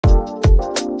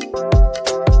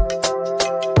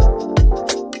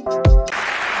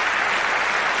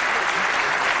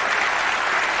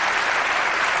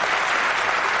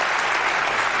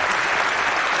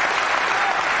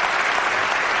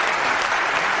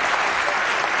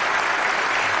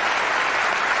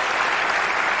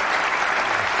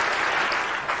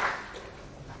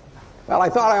Well,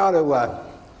 I thought I ought to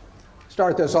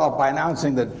start this off by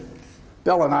announcing that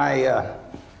Bill and I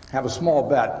have a small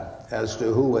bet as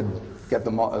to who would get the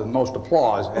most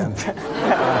applause. And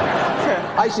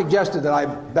I suggested that I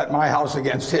bet my house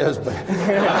against his, but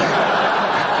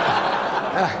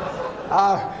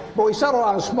we settled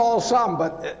on a small sum.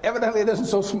 But evidently, it isn't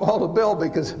so small to Bill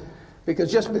because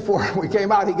just before we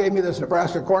came out, he gave me this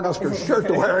Nebraska Cornhuskers shirt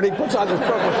to wear, and he puts on this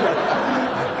purple shirt.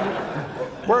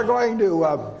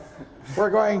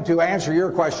 We're going to answer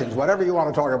your questions. Whatever you want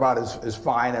to talk about is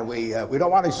fine, and we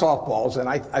don't want any softballs. And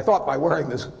I thought by wearing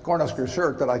this Cornhuskers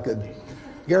shirt that I could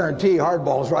guarantee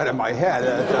hardballs right in my head.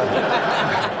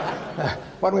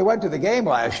 When we went to the game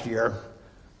last year,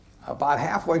 about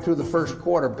halfway through the first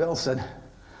quarter, Bill said,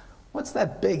 "What's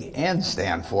that big N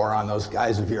stand for on those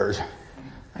guys of yours?"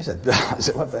 I said, "Bill," I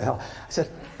said, "what the hell?" I said,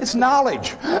 "It's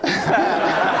knowledge."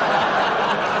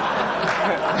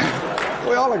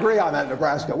 We all agree on that in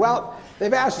Nebraska. Well,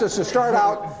 they've asked us to start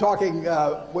out talking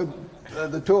with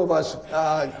the two of us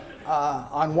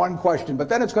on one question, but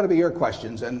then it's going to be your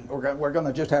questions, and we're going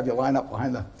to just have you line up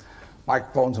behind the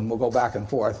microphones, and we'll go back and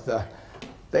forth.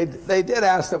 They did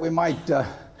ask that we might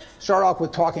start off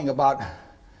with talking about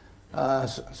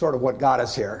sort of what got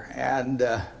us here, and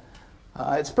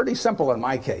it's pretty simple in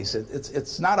my case.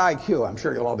 It's not IQ. I'm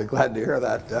sure you'll all be glad to hear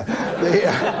that.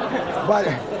 But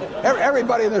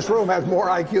everybody in this room has more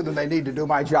IQ than they need to do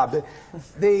my job.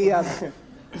 The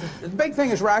big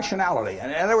thing is rationality.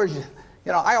 And in other words,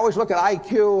 I always look at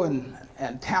IQ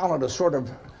and talent as sort of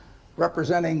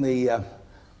representing the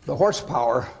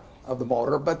horsepower of the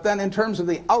motor. But then in terms of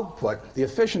the output, the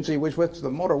efficiency with which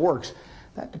the motor works,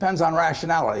 that depends on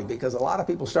rationality, because a lot of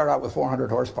people start out with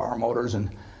 400 horsepower motors and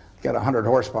get 100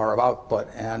 horsepower of output,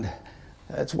 and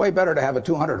it's way better to have a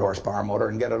 200 horsepower motor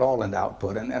and get it all into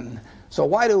output. And so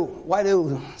why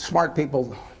do smart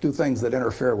people do things that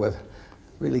interfere with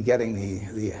really getting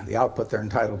the output they're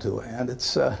entitled to? And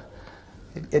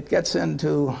it gets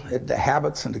into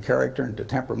habits, into character, into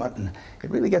temperament, and it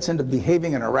really gets into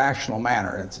behaving in a rational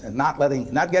manner. It's not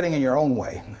getting in your own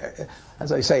way.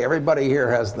 As I say, everybody here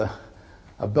has the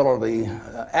ability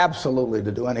absolutely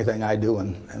to do anything I do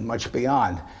and much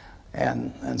beyond.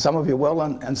 And some of you will,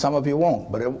 and some of you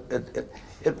won't. But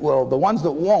it will. The ones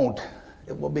that won't,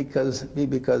 it will be because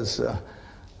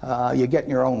you get in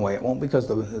your own way. It won't because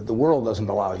the world doesn't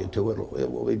allow you to. It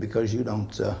will be because you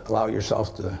don't allow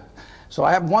yourself to. So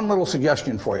I have one little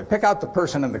suggestion for you. Pick out the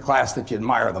person in the class that you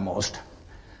admire the most,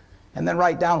 and then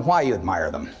write down why you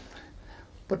admire them.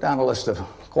 Put down a list of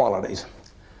qualities.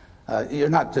 You're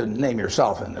not to name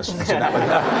yourself in this.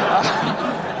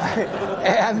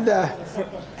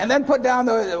 And then put down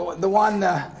the one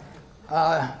that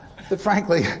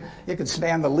frankly you could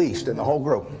stand the least in the whole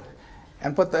group,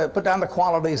 and put down the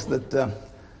qualities that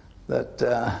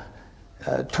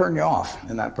turn you off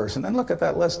in that person. And look at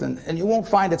that list, and you won't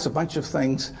find it's a bunch of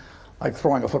things like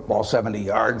throwing a football 70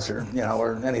 yards or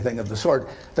anything of the sort.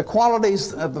 The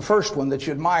qualities of the first one that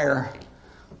you admire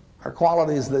are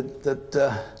qualities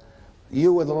that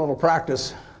you, with a little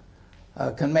practice,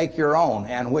 can make your own,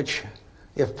 and which,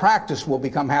 if practiced, will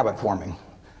become habit forming.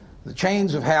 The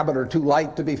chains of habit are too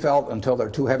light to be felt until they're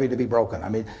too heavy to be broken. I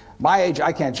mean, my age,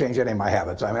 I can't change any of my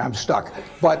habits. I mean, I'm stuck.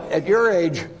 But at your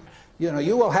age,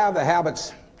 you will have the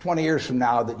habits 20 years from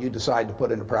now that you decide to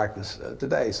put into practice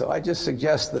today. So I just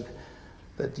suggest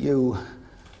that you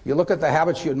look at the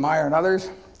habits you admire in others,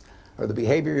 or the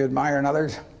behavior you admire in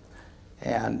others,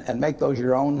 and make those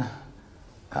your own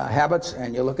habits,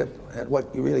 and you look at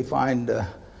what you really find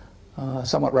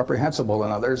somewhat reprehensible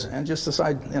in others, and just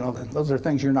decide, those are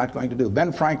things you're not going to do.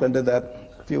 Ben Franklin did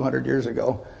that a few hundred years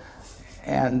ago,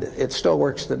 and it still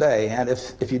works today. And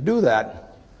if you do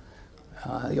that,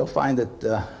 you'll find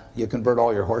that you convert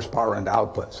all your horsepower into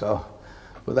output. So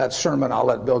with that sermon, I'll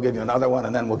let Bill give you another one,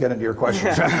 and then we'll get into your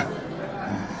questions. Well,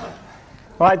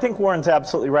 I think Warren's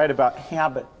absolutely right about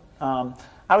habit.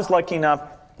 I was lucky enough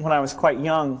when I was quite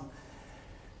young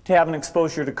to have an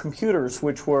exposure to computers,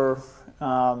 which were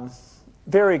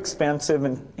very expensive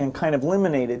and kind of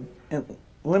limited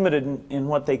in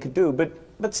what they could do,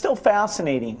 but still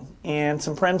fascinating. And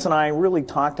some friends and I really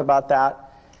talked about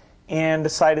that and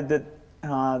decided that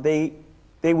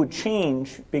they would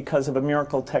change because of a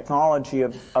miracle technology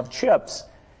of chips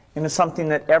into something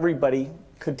that everybody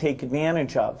could take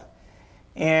advantage of.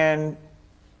 And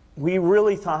we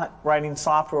really thought writing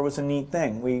software was a neat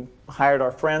thing. We hired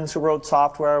our friends who wrote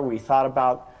software. We thought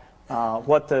about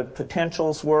what the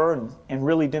potentials were and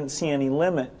really didn't see any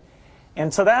limit.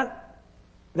 And so that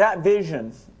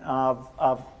vision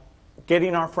of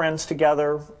getting our friends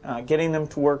together, getting them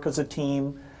to work as a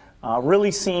team,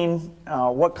 really seeing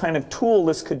what kind of tool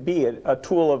this could be, a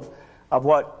tool of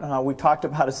what we talked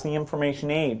about as the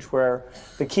information age, where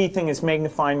the key thing is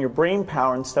magnifying your brain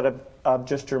power instead of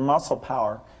just your muscle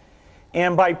power.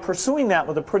 And by pursuing that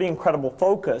with a pretty incredible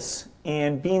focus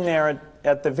and being there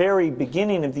at the very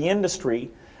beginning of the industry,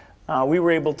 we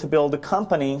were able to build a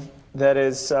company that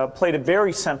has played a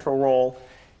very central role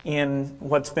in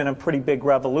what's been a pretty big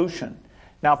revolution.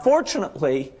 Now,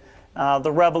 fortunately,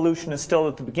 the revolution is still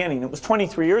at the beginning. It was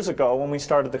 23 years ago when we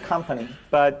started the company,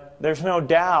 but there's no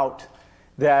doubt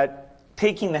that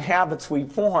taking the habits we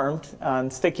formed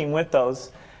and sticking with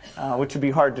those, which would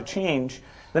be hard to change,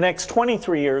 the next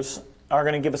 23 years are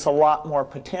going to give us a lot more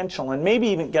potential and maybe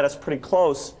even get us pretty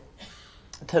close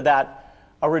to that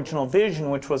original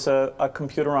vision, which was a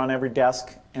computer on every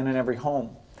desk and in every home.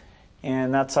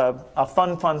 And that's a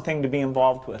fun thing to be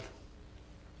involved with.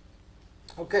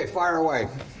 Okay, fire away.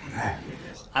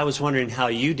 I was wondering how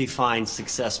you define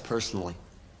success personally.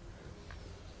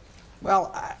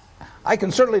 Well, I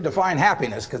can certainly define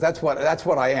happiness, because that's what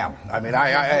I am. I mean,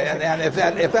 and if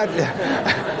that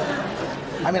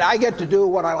I mean, I get to do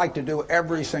what I like to do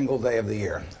every single day of the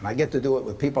year, and I get to do it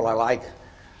with people I like,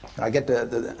 and I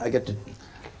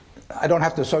don't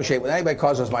have to associate with anybody who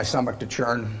causes my stomach to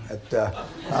churn.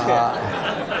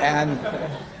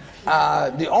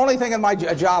 And the only thing in my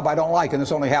job I don't like, and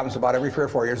this only happens about every 3 or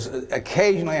 4 years,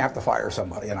 occasionally I have to fire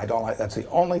somebody, and I don't like. That's the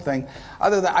only thing.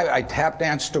 Other than I tap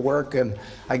dance to work, and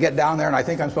I get down there, and I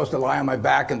think I'm supposed to lie on my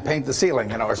back and paint the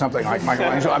ceiling, or something like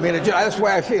Michelangelo. I mean, that's the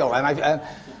way I feel,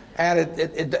 and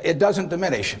it doesn't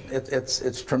diminish.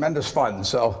 It's tremendous fun.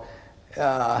 So,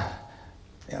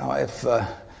 if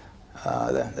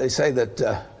they say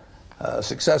that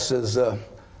success is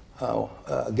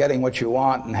getting what you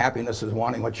want and happiness is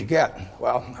wanting what you get.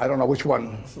 Well, I don't know which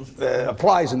one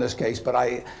applies in this case, but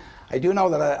I do know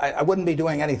that I wouldn't be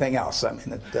doing anything else. I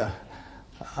mean,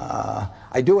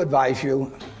 I do advise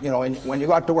you, when you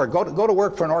go out to work, go to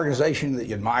work for an organization that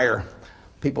you admire,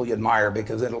 people you admire,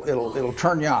 because it'll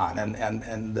turn you on,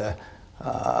 and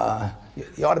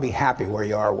you ought to be happy where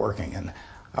you are working. And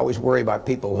I always worry about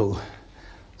people who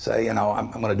say,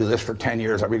 I'm going to do this for 10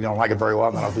 years. I really don't like it very well,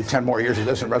 and then I'll do 10 more years of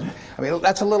this. I mean,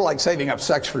 that's a little like saving up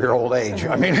sex for your old age.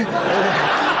 I mean,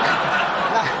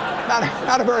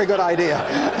 not a very good idea.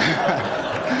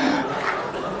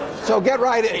 So get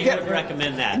right in. You would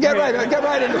recommend that. Get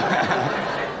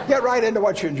right into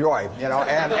what you enjoy,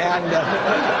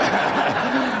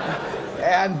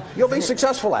 and you'll be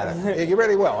successful at it. You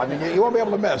really will. I mean, you won't be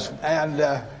able to miss. And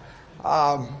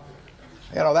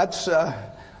that's.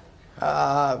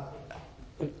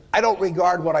 I don't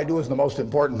regard what I do as the most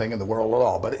important thing in the world at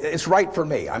all, but it's right for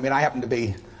me. I mean, I happen to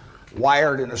be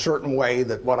wired in a certain way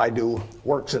that what I do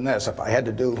works in this. If I had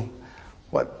to do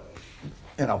what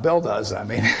Bill does, I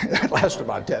mean, it lasts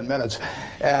about 10 minutes,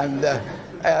 and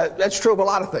that's true of a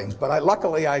lot of things. But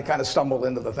luckily, I kind of stumbled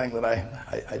into the thing that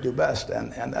I do best,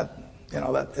 and that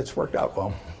it's worked out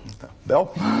well.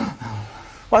 Bill? Well,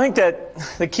 I think that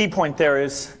the key point there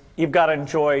is you've got to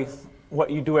enjoy what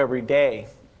you do every day.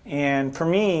 And for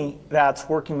me, that's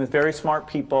working with very smart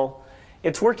people.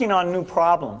 It's working on new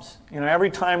problems.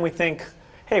 Every time we think,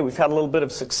 hey, we've had a little bit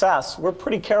of success, we're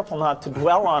pretty careful not to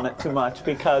dwell on it too much,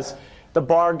 because the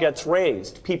bar gets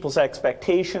raised. People's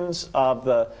expectations of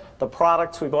the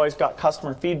products, we've always got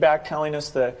customer feedback telling us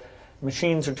the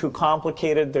machines are too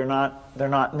complicated, they're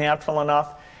not natural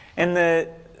enough. And the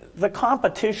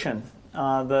competition,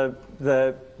 the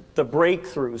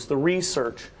breakthroughs, the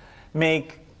research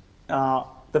make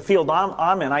the field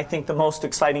I'm in, I think, the most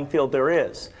exciting field there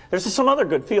is. There's some other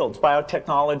good fields.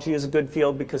 Biotechnology is a good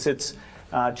field because it's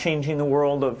changing the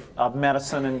world of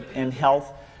medicine and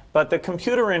health. But the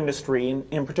computer industry,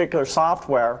 in particular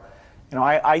software,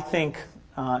 I think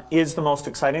is the most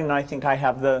exciting, and I think I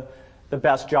have the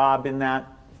best job in that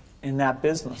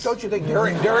business. Don't you think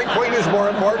Dairy Queen is more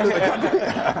important to the country?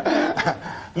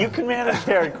 You can manage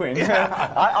Dairy Queen.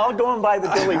 Yeah. I'll go and buy the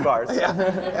dilly bars. Yeah,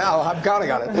 well, I'm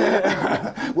counting on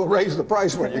it. We'll raise the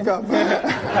price when you come. Okay.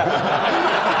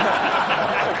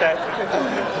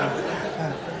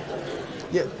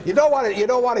 You don't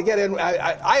want to get in.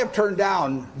 I have turned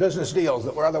down business deals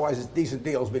that were otherwise decent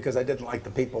deals because I didn't like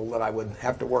the people that I would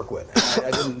have to work with.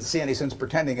 I didn't see any sense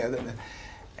pretending it.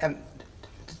 And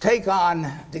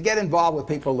to get involved with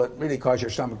people that really cause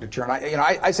your stomach to churn.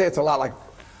 I say it's a lot like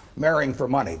marrying for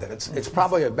money. That it's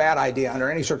probably a bad idea under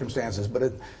any circumstances, but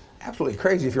it's absolutely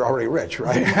crazy if you're already rich,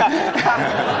 right?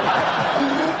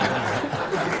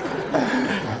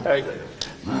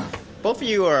 Both of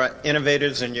you are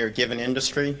innovators in your given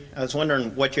industry. I was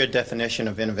wondering what your definition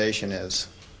of innovation is.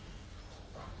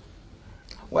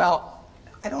 Well,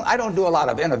 I don't do a lot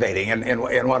of innovating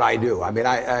in what I do. I mean,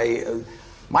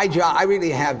 my job, I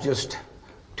really have just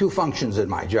two functions in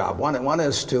my job. One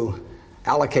is to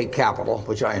allocate capital,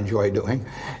 which I enjoy doing,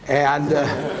 and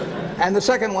the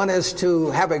second one is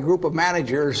to have a group of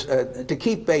managers, to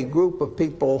keep a group of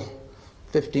people,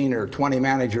 15 or 20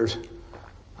 managers,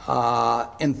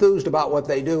 enthused about what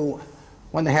they do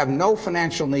when they have no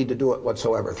financial need to do it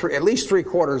whatsoever. At least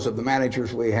 3/4 of the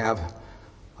managers we have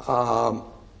are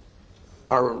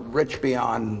rich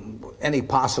beyond any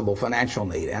possible financial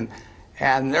need,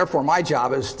 and therefore my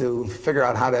job is to figure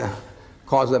out how to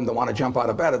cause them to want to jump out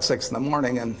of bed at 6 in the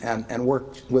morning and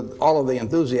work with all of the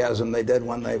enthusiasm they did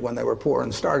when they were poor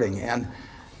and starting.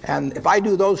 And if I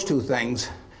do those two things,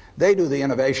 they do the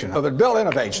innovation. But Bill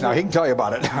innovates now. He can tell you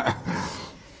about it.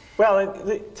 Well,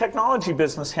 the technology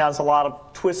business has a lot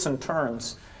of twists and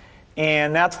turns,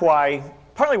 and that's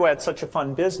partly why it's such a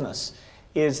fun business,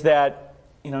 is that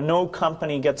no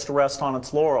company gets to rest on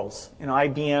its laurels.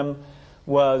 IBM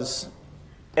was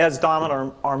as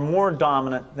dominant or more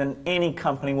dominant than any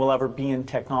company will ever be in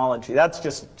technology. That's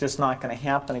just not going to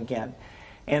happen again.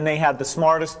 And they had the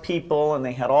smartest people, and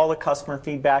they had all the customer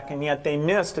feedback, and yet they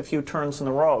missed a few turns in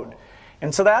the road.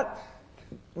 And so that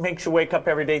makes you wake up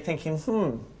every day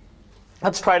thinking,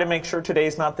 let's try to make sure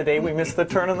today's not the day we miss the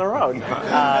turn in the road.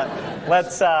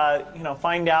 Let's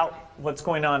find out what's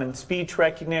going on in speech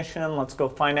recognition. Let's go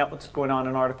find out what's going on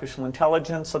in artificial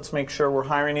intelligence. Let's make sure we're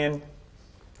hiring in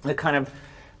the kind of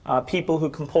people who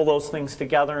can pull those things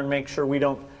together and make sure we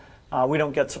don't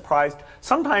get surprised.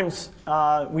 Sometimes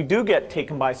we do get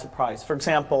taken by surprise. For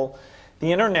example,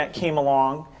 the internet came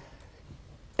along,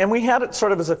 and we had it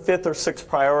sort of as a 5th or 6th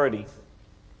priority.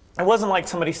 It wasn't like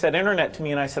somebody said internet to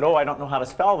me and I said, oh, I don't know how to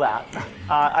spell that.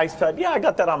 I said, yeah, I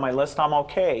got that on my list, I'm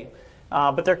okay.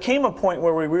 But there came a point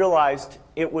where we realized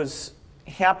it was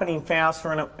happening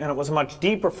faster, and it was a much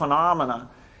deeper phenomena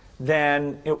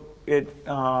than it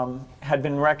had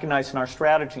been recognized in our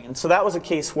strategy. And so that was a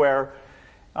case where,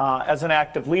 as an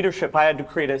act of leadership, I had to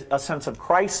create a sense of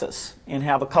crisis and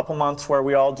have a couple months where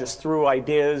we all just threw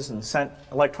ideas and sent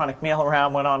electronic mail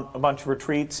around, went on a bunch of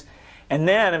retreats, and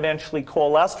then eventually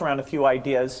coalesced around a few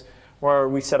ideas where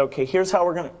we said, okay, here's what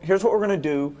we're going to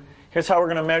do, here's how we're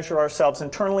going to measure ourselves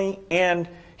internally, and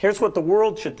here's what the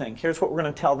world should think, here's what we're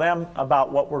going to tell them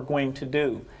about what we're going to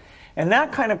do. And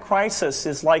that kind of crisis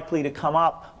is likely to come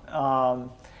up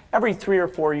every 3 or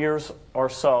 4 years or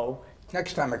so.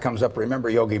 Next time it comes up, remember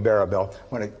Yogi Berra, Bill.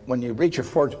 When you reach a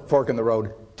fork in the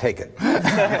road, take it.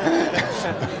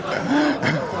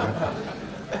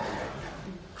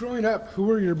 Growing up, who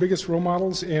were your biggest role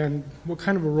models, and what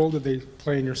kind of a role did they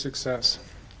play in your success?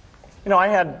 I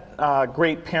had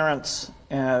great parents,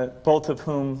 both of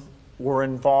whom were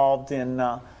involved in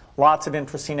lots of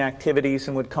interesting activities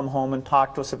and would come home and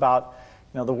talk to us about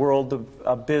the world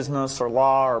of business or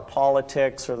law or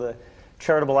politics or the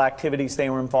charitable activities they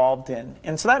were involved in.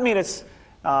 And so that made us,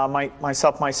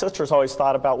 myself and my sisters always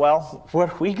thought about, well,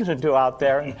 what are we going to do out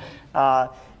there?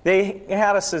 They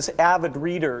had us as avid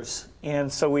readers,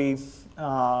 and so we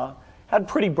had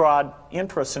pretty broad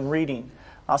interests in reading.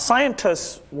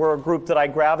 Scientists were a group that I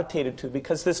gravitated to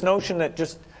because this notion that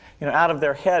just out of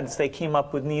their heads they came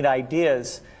up with neat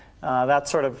ideas, that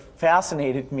sort of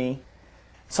fascinated me.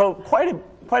 So quite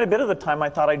a bit of the time I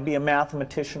thought I'd be a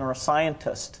mathematician or a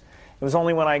scientist. It was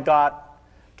only when I got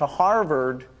to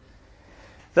Harvard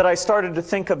that I started to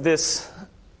think of this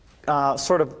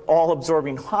sort of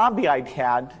all-absorbing hobby I'd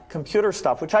had, computer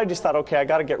stuff, which I just thought, okay, I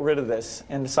got to get rid of this,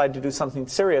 and decided to do something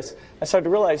serious. I started to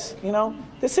realize,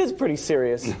 this is pretty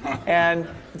serious, and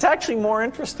it's actually more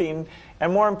interesting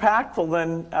and more impactful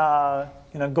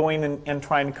than going and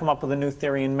trying to come up with a new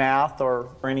theory in math or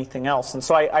anything else. And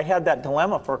so I had that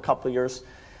dilemma for a couple of years,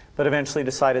 but eventually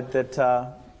decided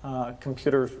that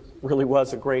computers really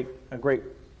was a great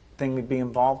thing to be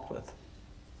involved with.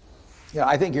 Yeah,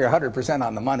 I think you're 100%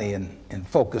 on the money in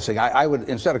focusing. I would,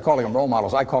 instead of calling them role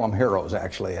models, I call them heroes,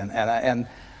 actually. And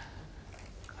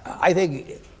I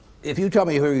think if you tell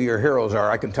me who your heroes are,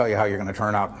 I can tell you how you're going to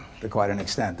turn out to quite an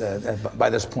extent by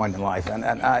this point in life. And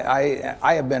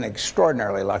I have been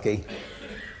extraordinarily lucky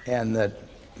in that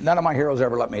none of my heroes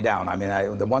ever let me down. I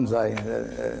mean, the ones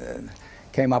I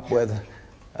came up with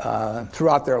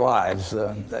throughout their lives,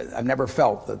 I've never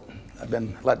felt that I've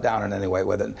been let down in any way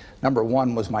with it. Number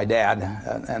one was my dad,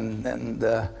 and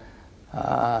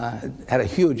had a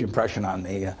huge impression on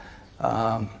me.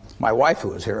 My wife,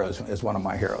 who is here, is one of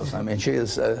my heroes. I mean, she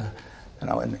is,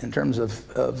 in terms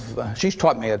of she's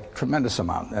taught me a tremendous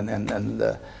amount, and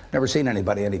never seen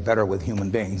anybody any better with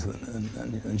human beings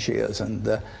than she is.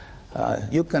 And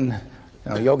you can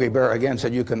Yogi Berra again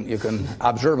said you can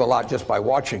observe a lot just by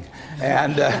watching,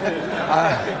 and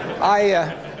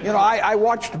I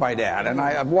watched my dad, and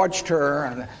I've watched her,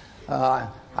 and I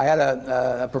had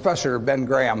a professor, Ben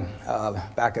Graham,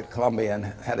 back at Columbia, and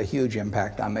had a huge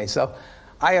impact on me. So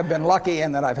I have been lucky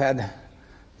in that I've had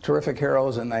terrific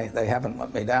heroes, and they haven't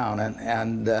let me down,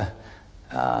 and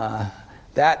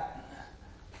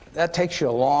that takes you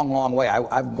a long, long way.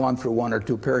 I've gone through one or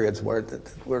two periods where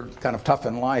we're kind of tough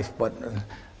in life, but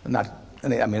not. I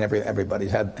mean,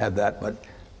 everybody's had that,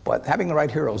 but having the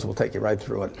right heroes will take you right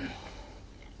through it.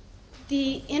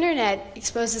 The internet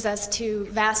exposes us to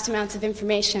vast amounts of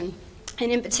information, and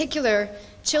in particular,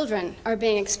 children are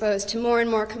being exposed to more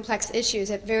and more complex issues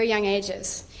at very young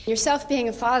ages. Yourself being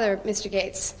a father, Mr.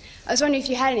 Gates, I was wondering if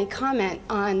you had any comment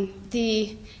on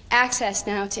the access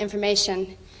now to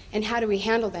information, and how do we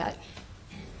handle that?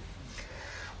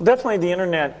 Well, definitely the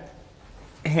internet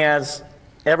has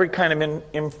every kind of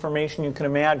information you can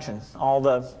imagine. All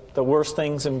the worst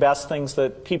things and best things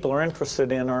that people are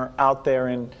interested in are out there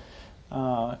in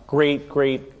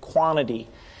great quantity.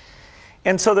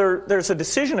 And so there's a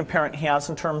decision a parent has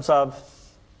in terms of,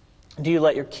 do you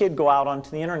let your kid go out onto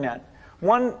the internet?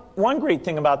 One great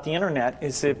thing about the internet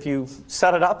is if you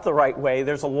set it up the right way,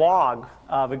 there's a log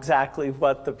of exactly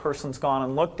what the person's gone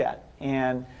and looked at.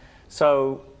 And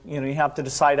so you have to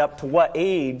decide up to what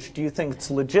age do you think it's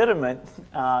legitimate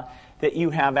that you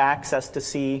have access to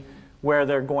see where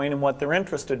they're going and what they're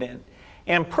interested in.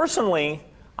 And personally,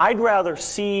 I'd rather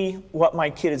see what my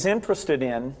kid is interested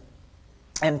in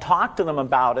and talk to them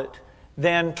about it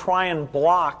than try and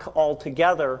block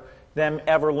altogether them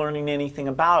ever learning anything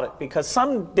about it. Because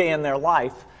someday in their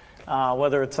life,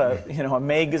 whether it's a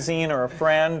magazine or a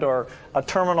friend or a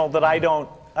terminal that I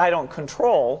don't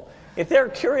control, if they're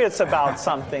curious about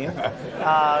something,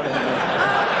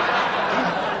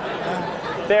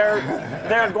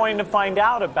 they're going to find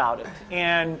out about it.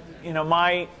 And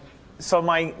my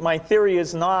theory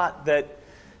is not that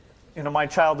my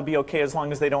child will be okay as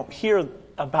long as they don't hear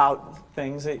about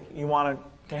things. You want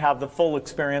to have the full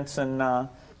experience, and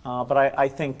but I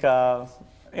think on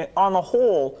the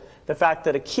whole, the fact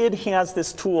that a kid has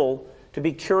this tool to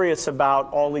be curious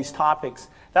about all these topics,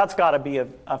 that's got to be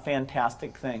a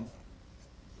fantastic thing.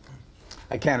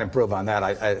 I can't improve on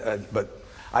that. But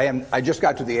I just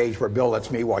got to the age where Bill lets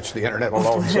me watch the internet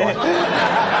alone. So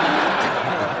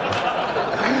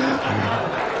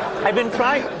I've been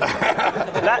trying.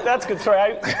 That's a good story.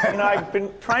 I've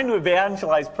been trying to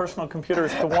evangelize personal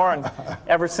computers to Warren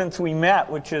ever since we met,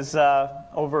 which is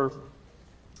over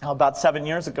about 7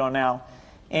 years ago now.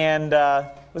 And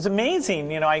it was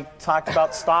amazing. I talked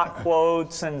about stock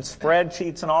quotes and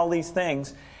spreadsheets and all these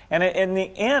things. And in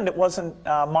the end, it wasn't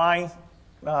my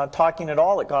talking at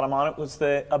all that got him on. It was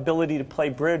the ability to play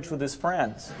bridge with his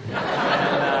friends.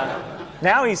 And,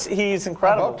 now he's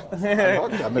incredible.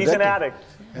 He's an addict.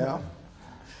 Yeah.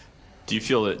 Do you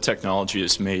feel that technology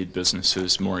has made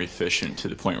businesses more efficient to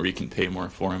the point where you can pay more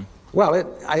for them? Well,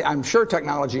 I'm sure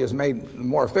technology has made them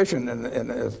more efficient, and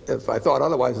if I thought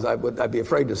otherwise, I'd be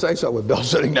afraid to say so with Bill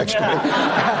sitting next to me.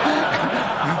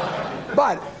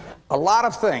 But a lot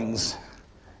of things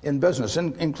in business,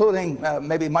 including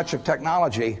maybe much of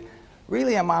technology,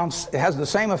 really has the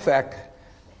same effect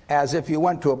as if you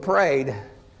went to a parade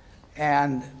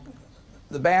and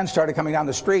the band started coming down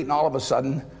the street, and all of a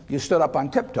sudden you stood up on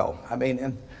tiptoe. I mean,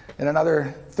 in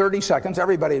another 30 seconds,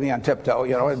 everybody would be on tiptoe.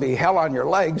 It'd be hell on your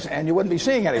legs, and you wouldn't be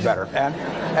seeing any better.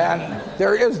 And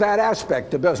there is that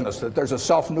aspect to business, that there's a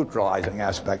self-neutralizing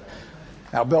aspect.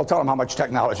 Now, Bill, tell them how much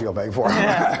technology you'll pay for.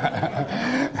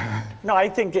 No, I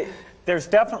think there's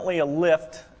definitely a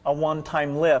lift, a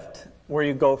one-time lift, where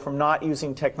you go from not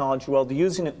using technology well to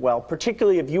using it well,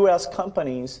 particularly if U.S.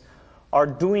 companies are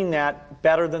doing that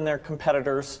better than their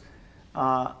competitors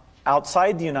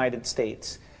outside the United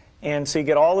States. And so you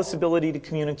get all this ability to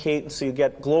communicate, and so you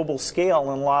get global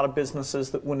scale in a lot of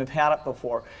businesses that wouldn't have had it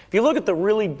before. If you look at the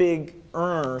really big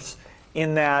earners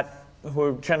in that, who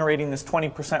are generating this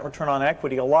 20% return on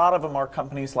equity, a lot of them are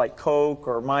companies like Coke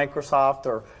or Microsoft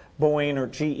or Boeing or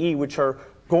GE, which are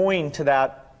going to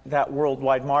that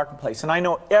worldwide marketplace. And I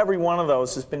know every one of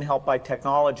those has been helped by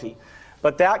technology.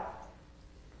 But that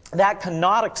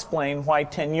cannot explain why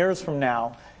 10 years from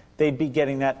now they'd be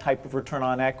getting that type of return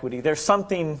on equity. There's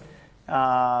something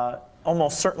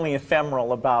almost certainly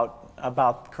ephemeral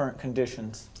about current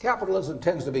conditions. Capitalism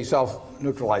tends to be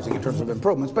self-neutralizing in terms of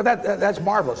improvements, but that's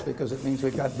marvelous, because it means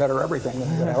we've got better everything than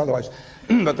we could have otherwise.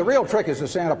 But the real trick is to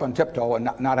stand up on tiptoe and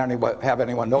not have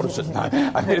anyone notice it.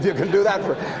 I mean, if you can do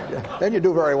that, then you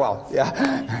do very well.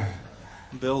 Yeah.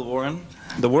 Bill, Warren,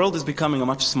 the world is becoming a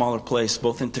much smaller place,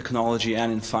 both in technology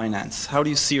and in finance. How do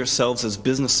you see yourselves as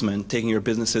businessmen taking your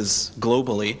businesses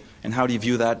globally, and how do you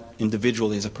view that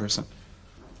individually as a person?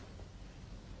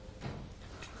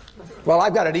 Well,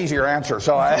 I've got an easier answer,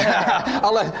 so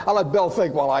I'll let Bill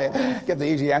think while I get the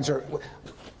easy answer.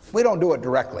 We don't do it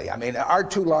directly. I mean, our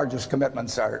two largest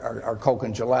commitments are Coke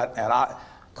and Gillette, and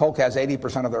Coke has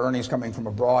 80% of their earnings coming from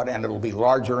abroad, and it'll be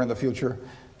larger in the future.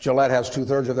 Gillette has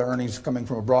 2/3 of their earnings coming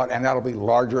from abroad, and that'll be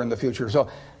larger in the future. So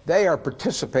they are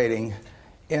participating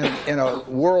in a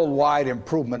worldwide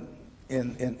improvement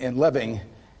in living,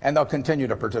 and they'll continue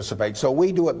to participate. So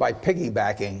we do it by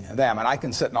piggybacking them, and I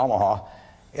can sit in Omaha,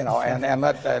 and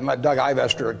let Doug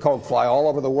Ivester at Coke fly all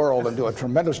over the world and do a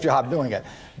tremendous job doing it.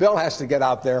 Bill has to get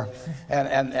out there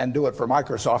and do it for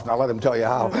Microsoft, and I'll let him tell you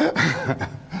how.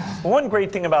 One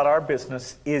great thing about our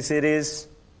business is it is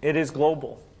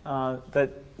global. That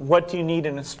what do you need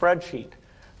in a spreadsheet?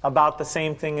 About the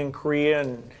same thing in Korea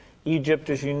and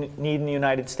Egypt as you need in the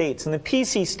United States. And the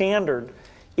PC standard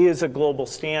is a global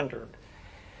standard.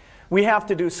 We have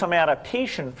to do some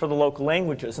adaptation for the local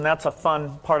languages, and that's a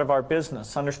fun part of our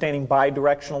business, understanding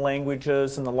bidirectional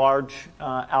languages and the large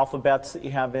alphabets that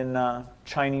you have in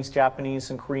Chinese,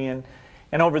 Japanese, and Korean.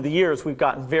 And over the years, we've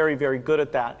gotten very, very good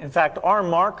at that. In fact, our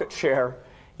market share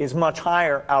is much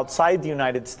higher outside the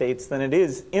United States than it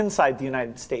is inside the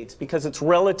United States, because it's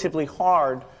relatively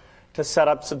hard to set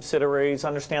up subsidiaries,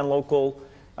 understand local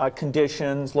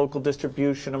conditions, local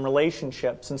distribution, and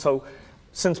relationships. And so,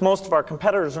 since most of our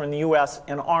competitors are in the U.S.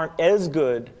 and aren't as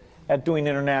good at doing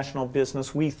international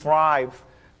business, we thrive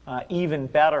even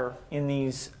better in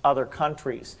these other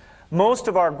countries. Most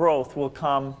of our growth will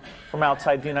come from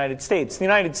outside the United States. The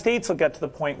United States will get to the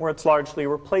point where it's largely a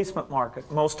replacement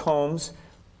market. Most homes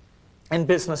and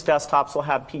business desktops will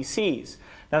have PCs.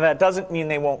 Now, that doesn't mean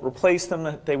they won't replace them,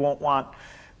 that they won't want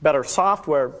better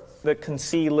software that can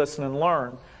see, listen, and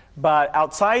learn. But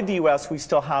outside the U.S., we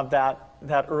still have that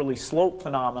early slope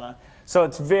phenomena. So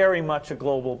it's very much a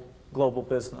global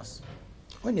business.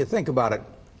 When you think about it,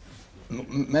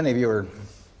 many of you are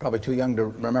probably too young to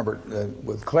remember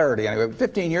with clarity. Anyway,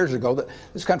 15 years ago,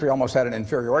 this country almost had an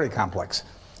inferiority complex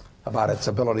about its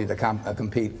ability to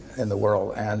compete in the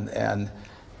world. And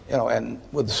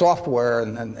with software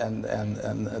and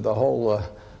the whole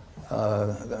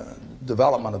the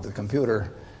development of the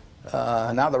computer,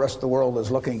 now the rest of the world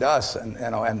is looking to us, and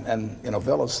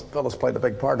Bill has played a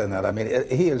big part in that. I mean,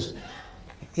 he has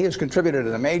contributed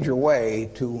in a major way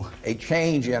to a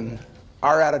change in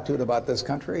our attitude about this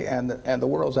country and the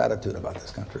world's attitude about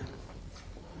this country.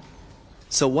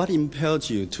 So, what impelled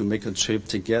you to make a trip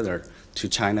together to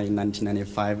China in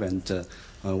 1995, and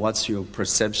what's your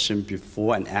perception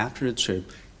before and after the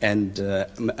trip? And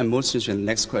most interesting, the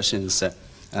next question is,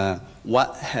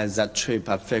 what has that trip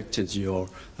affected your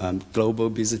global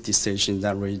business decision in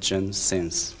that region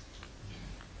since?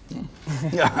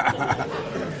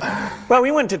 Well,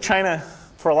 we went to China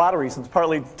for a lot of reasons,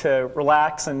 partly to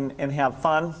relax and have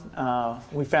fun.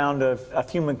 We found a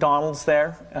few McDonald's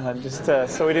there, just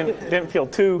so we didn't feel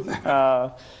too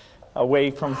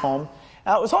away from home.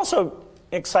 It was also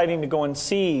exciting to go and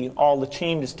see all the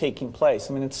changes taking place.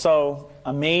 I mean, it's so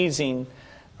amazing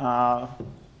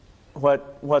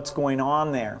what's going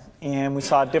on there. And we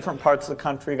saw different parts of the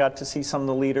country, got to see some of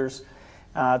the leaders.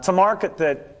 It's a market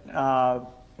that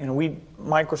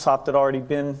Microsoft had already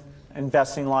been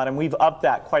investing a lot, and we've upped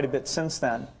that quite a bit since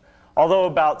then. Although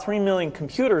about 3 million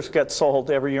computers get sold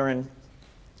every year in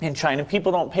China,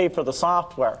 people don't pay for the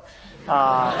software.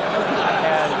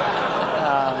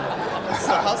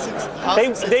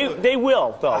 They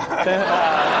will, though.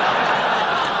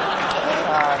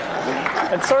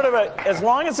 It's sort of as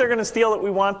long as they're going to steal it,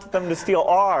 we want them to steal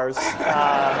ours.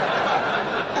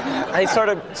 They sort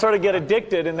of get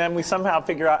addicted, and then we somehow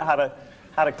figure out how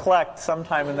to collect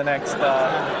sometime in the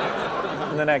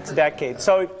next decade.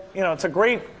 So it's a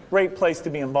great place to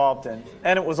be involved in,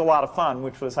 and it was a lot of fun,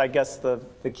 which was, I guess, the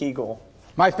key goal.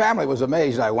 My family was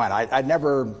amazed I went. I'd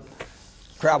never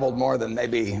traveled more than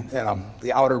maybe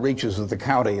the outer reaches of the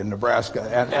county in Nebraska,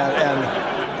 and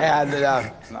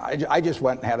I just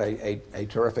went and had a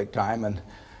terrific time, and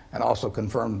also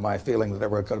confirmed my feeling that there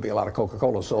were going to be a lot of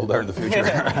Coca-Cola sold there in the future.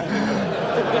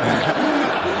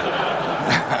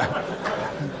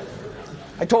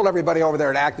 I told everybody over there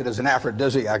it acted as an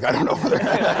aphrodisiac. I don't know whether.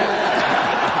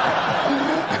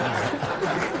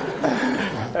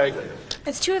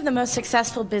 As two of the most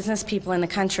successful business people in the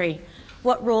country,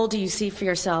 what role do you see for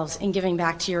yourselves in giving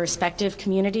back to your respective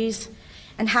communities?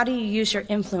 And how do you use your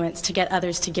influence to get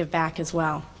others to give back as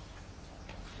well?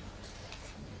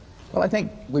 Well, I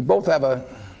think we both have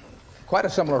quite a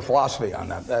similar philosophy on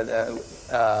that.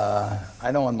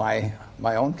 I know in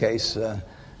my own case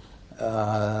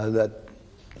that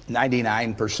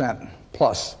 99%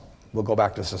 plus will go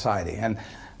back to society, and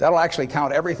that'll actually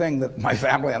count everything that my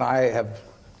family and I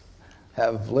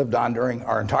have lived on during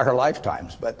our entire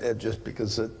lifetimes. But just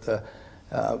because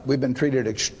we've been treated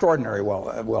extraordinarily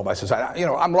well by society. You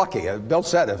know, I'm lucky. Bill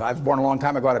said if I was born a long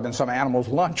time ago, I'd have been some animal's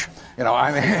lunch. You know,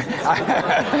 I mean,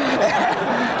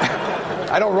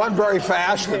 I don't run very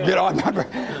fast. You know,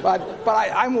 but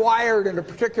I'm wired in a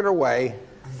particular way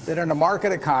that in a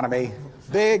market economy,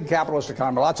 big capitalist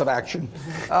economy, lots of action,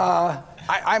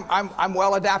 I'm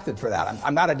well adapted for that.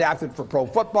 I'm not adapted for pro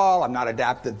football. I'm not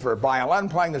adapted for violin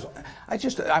playing. I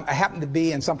happen to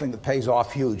be in something that pays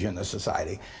off huge in this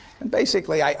society. And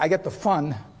basically, I get the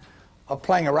fun of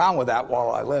playing around with that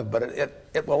while I live, but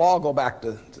it will all go back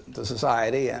to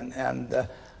society, and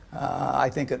I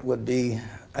think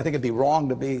it'd be wrong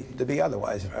to be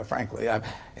otherwise. Frankly,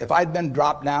 if I'd been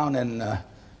dropped down in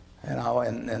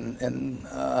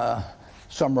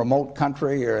some remote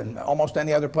country or in almost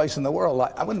any other place in the world,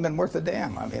 I wouldn't have been worth a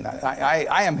damn. I mean,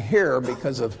 I am here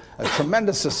because of a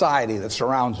tremendous society that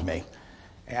surrounds me,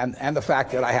 and the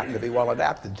fact that I happen to be well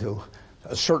adapted to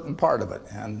a certain part of it,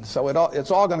 and so it's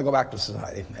all going to go back to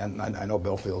society. And I know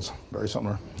Bill feels very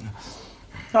similar.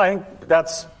 No, I think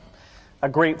that's a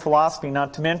great philosophy.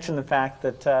 Not to mention the fact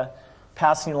that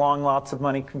passing along lots of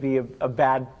money can be a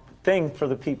bad thing for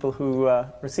the people who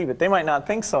receive it. They might not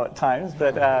think so at times,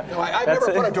 but no, I've never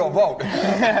put it to a vote.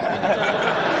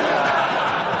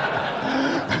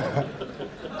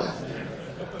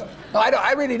 No,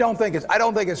 I really don't think it's. I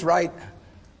don't think it's right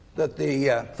that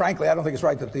frankly, I don't think it's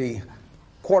right that the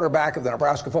quarterback of the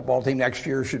Nebraska football team next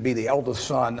year should be the eldest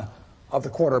son of the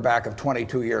quarterback of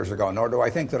 22 years ago. Nor do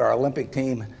I think that our Olympic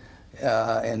team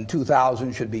in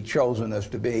 2000 should be chosen as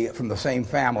to be from the same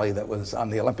family that was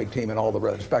on the Olympic team in all the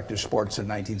respective sports in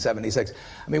 1976.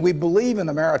 I mean, we believe in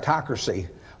the meritocracy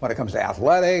when it comes to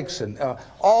athletics and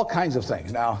all kinds of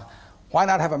things. Now, why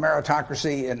not have a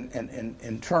meritocracy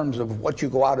in terms of what you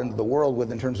go out into the world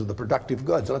with in terms of the productive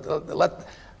goods?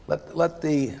 Let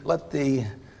the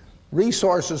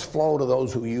resources flow to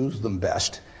those who use them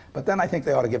best. But then I think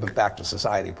they ought to give it back to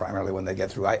society primarily when they get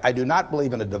through. I do not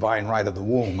believe in a divine right of the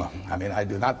womb. I mean, I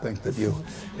do not think that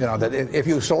that if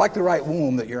you select the right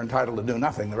womb that you're entitled to do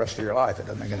nothing the rest of your life. It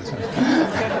doesn't make any sense.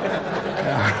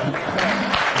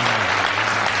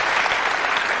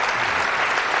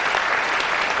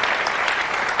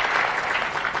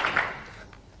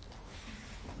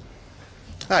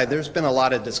 Hi, there's been a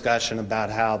lot of discussion about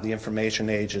how the information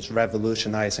age is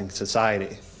revolutionizing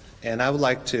society. And I would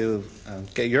like to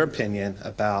get your opinion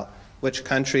about which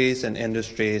countries and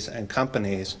industries and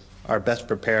companies are best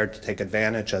prepared to take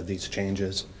advantage of these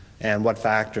changes, and what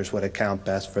factors would account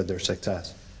best for their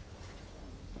success.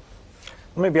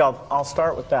 Maybe I'll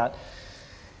start with that.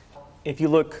 If you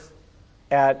look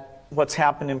at what's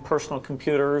happened in personal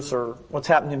computers or what's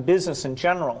happened in business in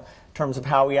general, in terms of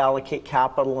how we allocate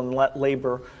capital and let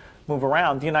labor move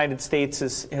around, the United States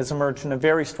has emerged in a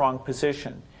very strong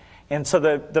position. And so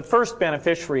the first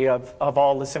beneficiary of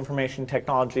all this information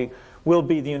technology will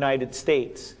be the United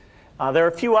States. There are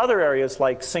a few other areas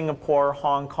like Singapore,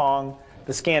 Hong Kong,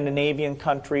 the Scandinavian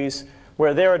countries,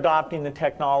 where they're adopting the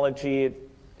technology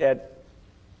at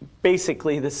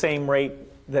basically the same rate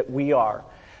that we are.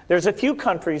 There's a few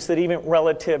countries that even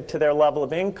relative to their level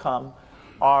of income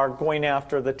are going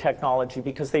after the technology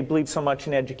because they believe so much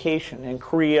in education. In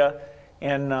Korea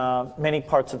and many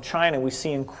parts of China, we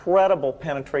see incredible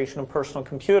penetration of personal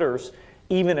computers,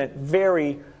 even at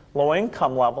very low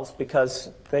income levels, because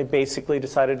they basically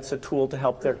decided it's a tool to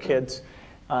help their kids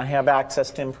have access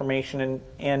to information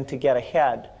and to get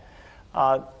ahead.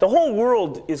 The whole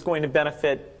world is going to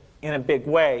benefit in a big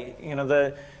way. You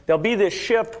know, there'll be this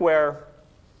shift where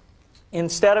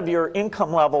instead of your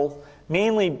income level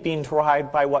mainly being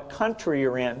derived by what country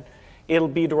you're in, it'll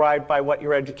be derived by what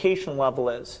your education level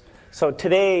is. So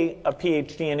today, a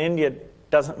PhD in India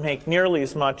doesn't make nearly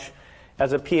as much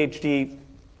as a PhD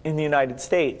in the United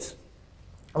States.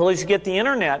 Well, as you get the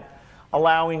internet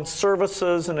allowing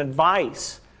services and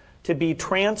advice to be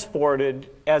transported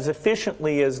as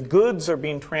efficiently as goods are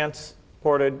being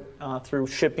transported through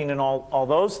shipping and all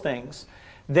those things,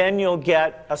 then you'll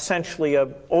get essentially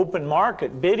an open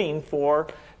market bidding for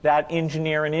that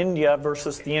engineer in India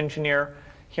versus the engineer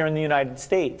here in the United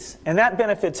States. And that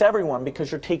benefits everyone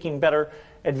because you're taking better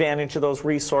advantage of those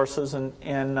resources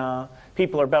and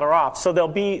people are better off. So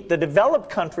the developed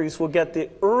countries will get the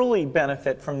early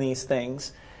benefit from these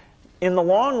things. In the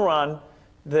long run,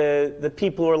 the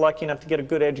people who are lucky enough to get a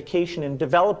good education in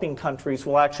developing countries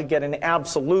will actually get an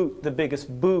absolute, the biggest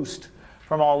boost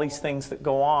from all these things that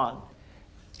go on.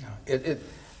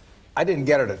 I didn't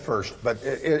get it at first, but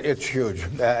it's huge,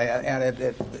 and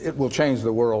it will change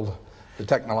the world, the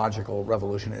technological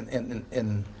revolution,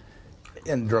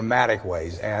 in dramatic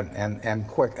ways and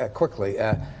quickly.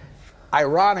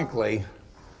 Ironically,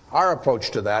 our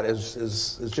approach to that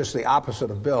is just the opposite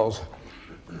of Bill's,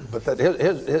 but that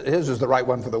his is the right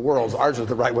one for the world. Ours is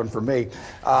the right one for me.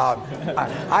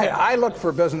 I look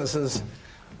for businesses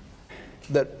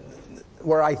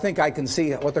where I think I can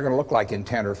see what they're going to look like in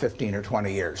 10 or 15 or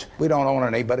 20 years. We don't own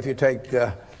any, but if you take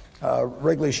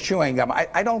Wrigley's chewing gum,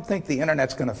 I don't think the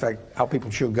internet's going to affect how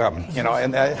people chew gum. You know,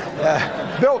 and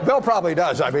Bill probably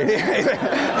does. I mean,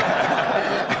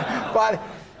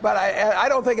 but I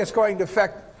don't think it's going to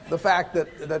affect the fact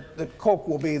that Coke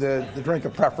will be the drink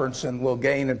of preference and will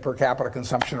gain in per capita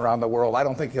consumption around the world. I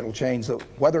don't think it'll change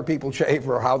whether people shave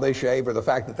or how they shave or the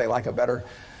fact that they like a better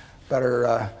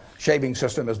shaving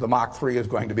system as the Mach 3 is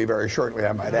going to be very shortly,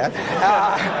 I might add.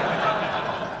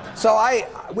 So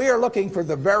we are looking for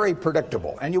the very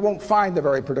predictable, and you won't find the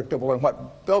very predictable in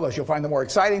what Bill does. You'll find the more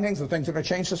exciting things, the things that are going to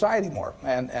change society more.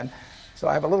 And so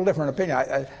I have a little different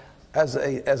opinion. As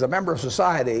a member of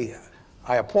society,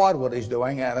 I applaud what he's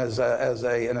doing, and as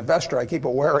an investor, I keep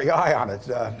a wary eye on it.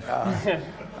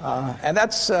 And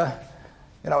that's,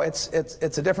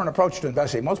 it's a different approach to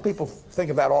investing. Most people think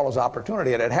of that all as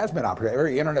opportunity, and it has been opportunity.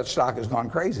 Every internet stock has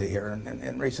gone crazy here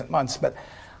in recent months, but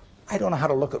I don't know how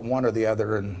to look at one or the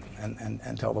other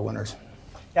and tell the winners.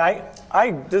 Yeah,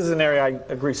 this is an area I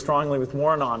agree strongly with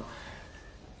Warren on.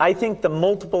 I think the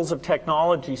multiples of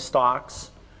technology stocks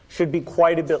should be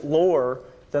quite a bit lower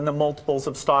than the multiples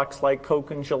of stocks like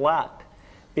Coke and Gillette,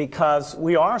 because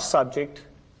we are subject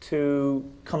to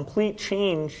complete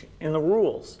change in the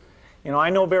rules. You know, I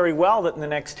know very well that in the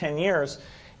next 10 years,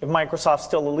 if Microsoft's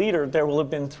still a leader, there will have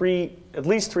been at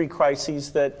least three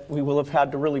crises that we will have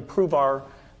had to really prove our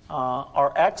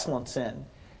excellence in.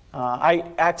 I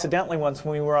accidentally once,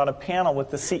 when we were on a panel with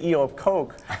the CEO of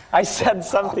Coke, I said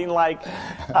something like,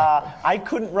 I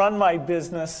couldn't run my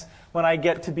business when I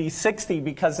get to be 60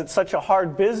 because it's such a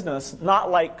hard business, not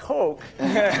like Coke.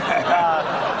 And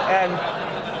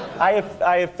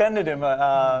I offended him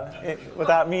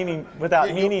without meaning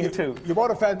to. You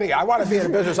won't offend me. I want to be in a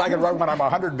business I can run when I'm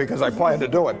 100 because I plan to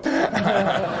do it.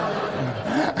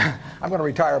 I'm going to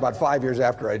retire about 5 years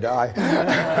after I die.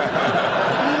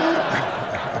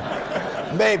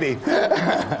 Maybe.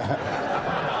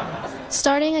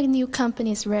 Starting a new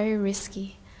company is very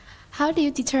risky. How do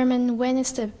you determine when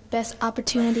is the best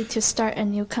opportunity to start a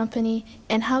new company,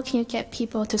 and how can you get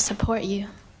people to support you?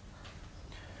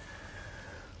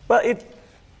 Well,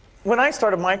 when I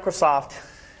started Microsoft,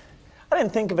 I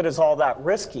didn't think of it as all that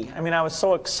risky. I mean, I was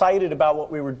so excited about what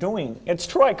we were doing. It's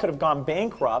true I could have gone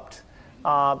bankrupt,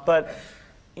 but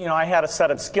you know, I had a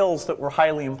set of skills that were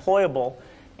highly employable,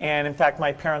 and in fact,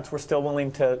 my parents were still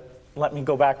willing to let me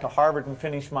go back to Harvard and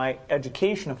finish my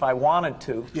education if I wanted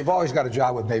to. You've always got a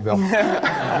job with me, Bill.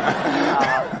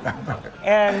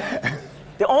 And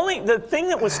the thing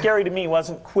that was scary to me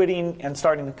wasn't quitting and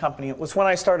starting the company. It was when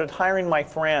I started hiring my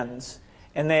friends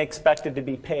and they expected to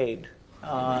be paid.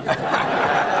 And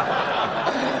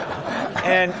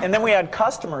then we had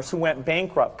customers who went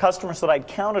bankrupt, customers that I'd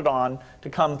counted on to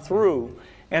come through.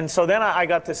 And so then I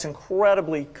got this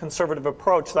incredibly conservative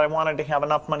approach that I wanted to have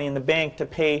enough money in the bank to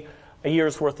pay a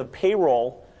year's worth of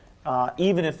payroll,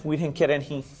 even if we didn't get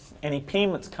any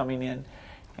payments coming in.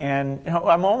 And you know,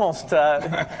 I'm almost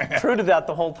true to that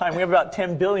the whole time. We have about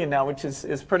 $10 billion now, which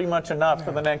is pretty much enough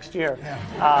for the next year.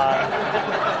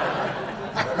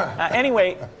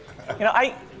 Anyway, you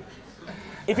know,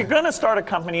 if you're going to start a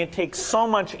company, it takes so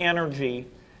much energy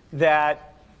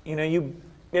that you know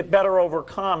it better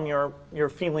overcome your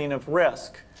feeling of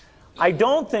risk. I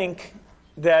don't think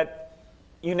that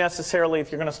you necessarily,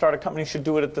 if you're going to start a company, should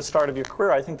do it at the start of your career.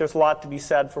 I think there's a lot to be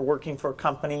said for working for a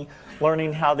company,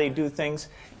 learning how they do things.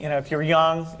 You know, if you're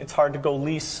young, it's hard to go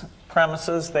lease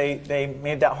premises. They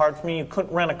made that hard for me. You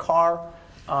couldn't rent a car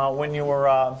when you were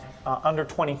under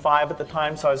 25 at the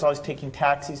time, so I was always taking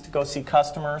taxis to go see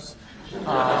customers.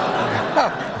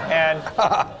 And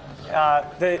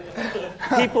the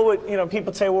people would, you know,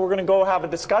 people say, well, we're going to go have a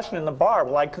discussion in the bar.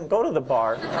 Well, I couldn't go to the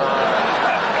bar.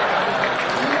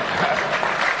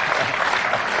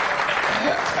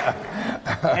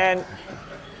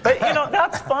 But you know,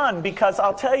 that's fun, because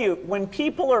I'll tell you, when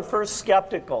people are first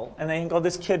skeptical and they think, oh,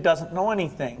 this kid doesn't know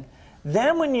anything,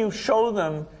 then when you show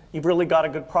them you've really got a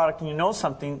good product and you know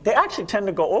something, they actually tend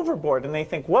to go overboard and they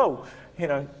think, whoa, you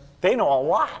know, they know a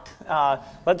lot.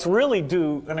 Let's really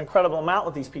do an incredible amount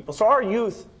with these people. So our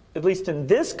youth, at least in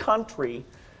this country,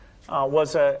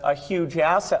 was a huge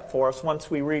asset for us once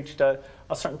we reached a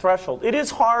certain threshold. It is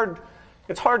hard.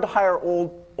 It's hard to hire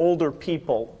older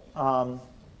people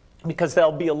because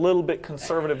they'll be a little bit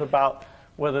conservative about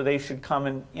whether they should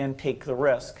come and take the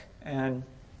risk. And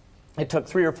it took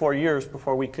 3 or 4 years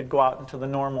before we could go out into the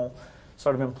normal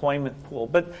sort of employment pool.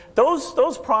 But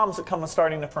those problems that come with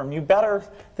starting a firm, you better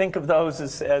think of those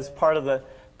as part of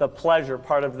the pleasure,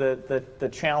 part of the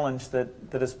challenge that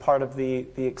is part of the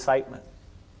excitement.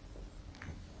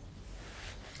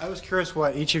 I was curious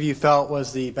what each of you felt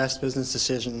was the best business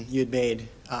decision you'd made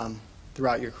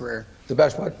throughout your career. The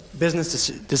best what? Business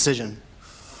decision.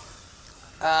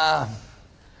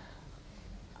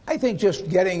 I think just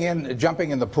jumping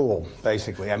in the pool,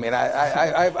 basically. I mean,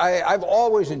 I've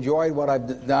always enjoyed what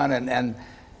I've done,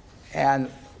 and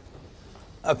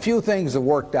a few things have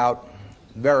worked out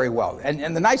very well.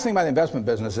 And the nice thing about the investment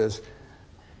business is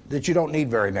that you don't need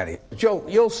very many. But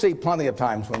you'll see plenty of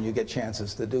times when you get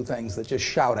chances to do things that just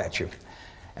shout at you.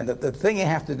 And the thing you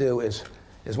have to do is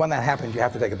when that happens, you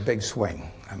have to take a big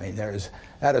swing. I mean,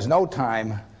 that is no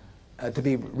time to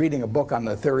be reading a book on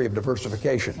the theory of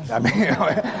diversification. I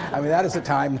mean, that is the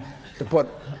time to put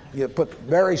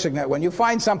very significant. When you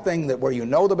find something where you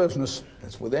know the business,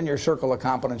 it's within your circle of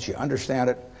competence, you understand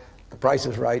it, the price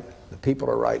is right, the people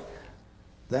are right,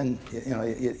 then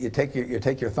you take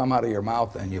your thumb out of your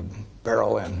mouth and you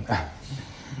barrel in.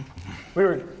 We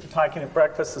were talking at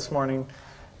breakfast this morning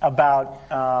about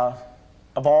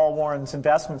of all Warren's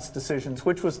investments decisions,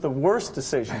 which was the worst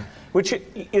decision? Which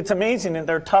it's amazing, and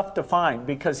they're tough to find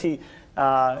because the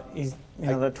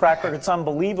track record's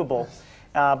unbelievable.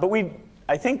 But we,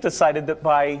 I think, decided that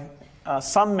by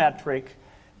some metric,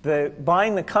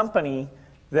 buying the company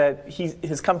that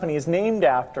his company is named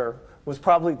after was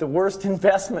probably the worst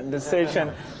investment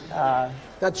decision.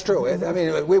 That's true. I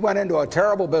mean, we went into a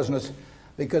terrible business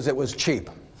because it was cheap,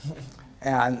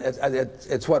 and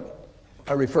it's what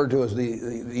I refer to as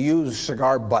the used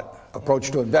cigar butt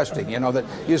approach to investing. You know, that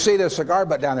you see this cigar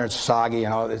butt down there, it's soggy,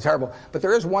 it's terrible, but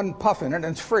there is one puff in it and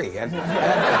it's free. And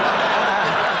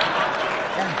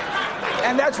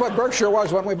that's what Berkshire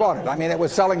was when we bought it. I mean, it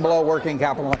was selling below working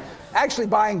capital. Actually,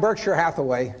 buying Berkshire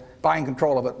Hathaway, buying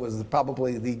control of it, was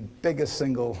probably the biggest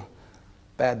single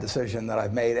bad decision that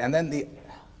I've made. And then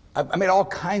I made all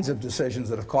kinds of decisions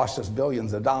that have cost us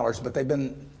billions of dollars, but they've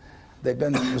been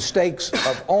mistakes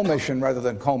of omission rather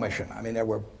than commission. I mean, there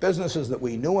were businesses that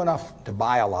we knew enough to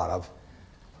buy a lot of.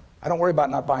 I don't worry about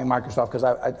not buying Microsoft because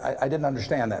I didn't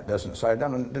understand that business. So I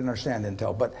didn't understand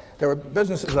Intel. But there were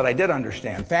businesses that I did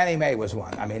understand. Fannie Mae was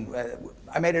one. I mean,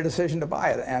 I made a decision to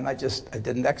buy it, and I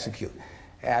didn't execute.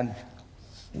 And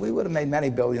we would have made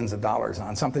many billions of dollars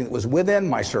on something that was within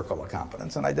my circle of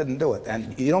competence, and I didn't do it.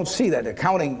 And you don't see that.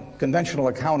 Conventional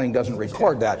accounting doesn't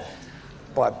record that.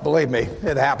 But believe me,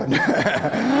 it happened.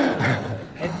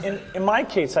 In my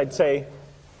case, I'd say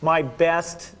my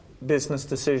best business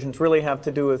decisions really have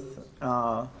to do with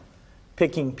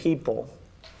picking people.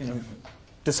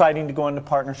 Deciding to go into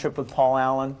partnership with Paul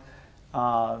Allen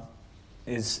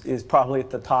is probably at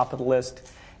the top of the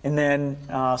list. And then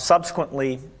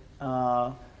subsequently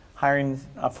hiring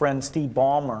a friend, Steve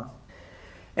Ballmer.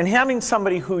 And having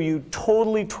somebody who you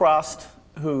totally trust,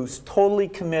 who's totally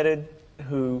committed,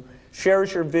 who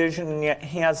shares your vision and yet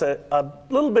has a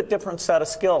little bit different set of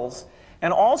skills,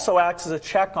 and also acts as a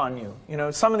check on you.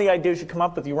 Some of the ideas you come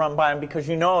up with, you run by them because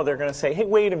they're going to say, hey,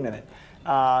 wait a minute,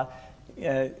 have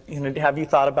you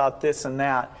thought about this and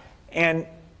that? And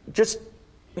just,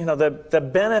 the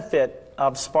benefit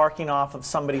of sparking off of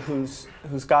somebody who's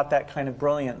got that kind of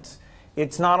brilliance,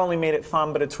 it's not only made it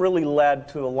fun, but it's really led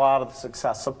to a lot of the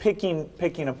success. So picking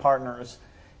a partner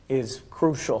is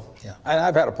crucial. Yeah, and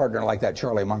I've had a partner like that,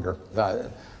 Charlie Munger,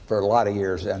 for a lot of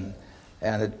years, and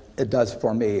it does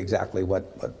for me exactly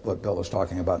what Bill was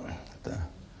talking about.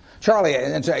 Charlie,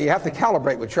 and so you have to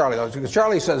calibrate with Charlie, though, because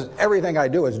Charlie says everything I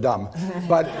do is dumb,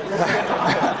 but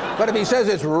but if he says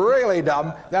it's really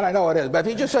dumb, then I know it is. But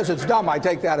if he just says it's dumb, I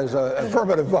take that as an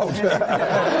affirmative vote.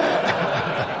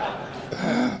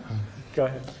 Go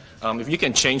ahead. If you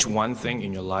can change one thing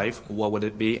in your life, what would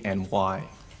it be and why?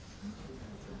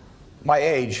 My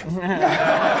age.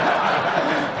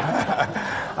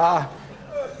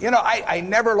 I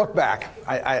never look back.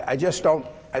 I just don't.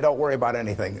 I don't worry about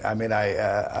anything. I mean,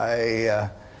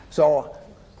 so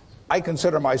I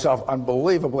consider myself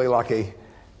unbelievably lucky.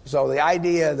 So the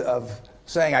idea of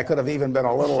saying I could have even been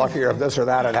a little luckier if this or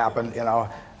that had happened,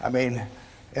 I mean,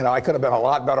 I could have been a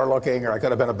lot better looking, or I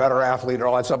could have been a better athlete, or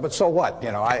all that stuff. But so what?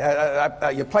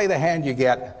 You play the hand you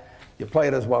get. you play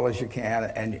it as well as you can,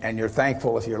 and you're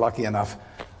thankful if you're lucky enough.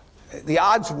 The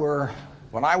odds were,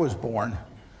 when I was born,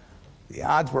 the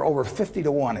odds were over 50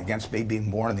 to 1 against me being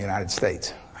born in the United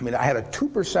States. I mean, I had a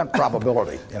 2%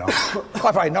 probability, you know.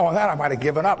 If I'd known that, I might have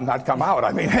given up and not come out.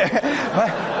 I mean,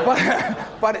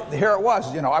 but here it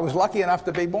was, you know. I was lucky enough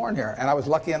to be born here, and I was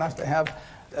lucky enough to have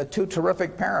two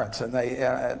terrific parents, and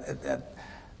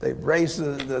they raised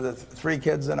the three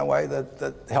kids in a way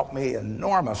that helped me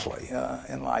enormously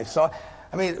in life. So,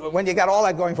 I mean, when you got all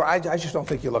that going for, I just don't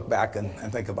think you look back and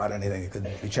think about anything that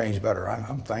could be changed better.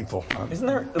 I'm thankful. Isn't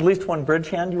there at least one bridge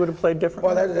hand you would have played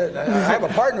differently? Well, I have a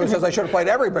partner who says I should have played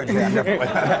every bridge hand differently.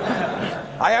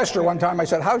 I asked her one time, I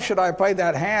said, how should I play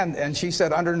that hand? And she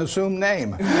said, under an assumed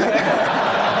name.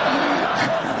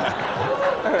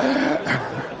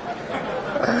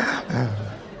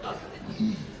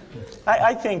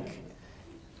 I think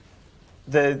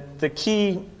the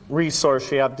key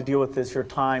resource you have to deal with is your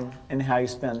time and how you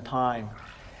spend time.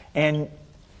 And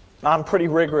I'm pretty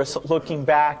rigorous at looking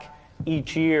back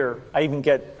each year. I even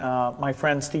get my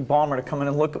friend Steve Ballmer to come in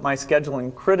and look at my schedule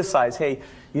and criticize, hey,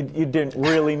 you didn't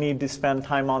really need to spend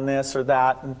time on this or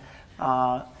that. And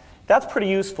that's pretty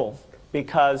useful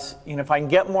because, you know, if I can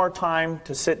get more time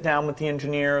to sit down with the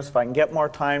engineers, if I can get more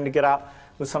time to get out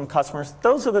with some customers,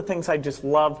 those are the things I just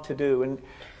love to do. And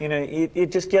you know,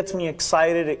 it just gets me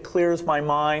excited, it clears my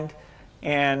mind,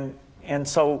 and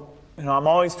so, you know, I'm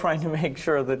always trying to make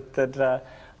sure that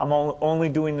I'm only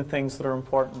doing the things that are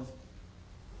important.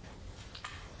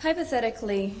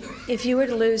 Hypothetically, if you were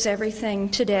to lose everything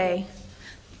today,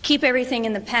 keep everything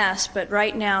in the past, but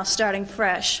right now starting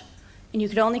fresh, and you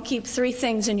could only keep 3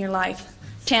 things in your life,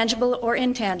 tangible or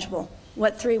intangible,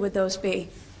 what 3 would those be?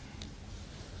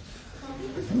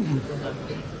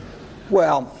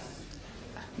 Well,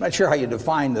 I'm not sure how you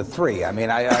define the 3. I mean,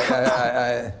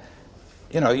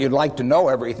 you know, you'd like to know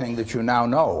everything that you now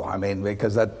know. I mean,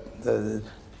 because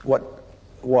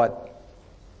what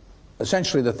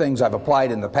essentially the things I've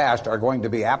applied in the past are going to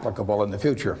be applicable in the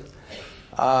future.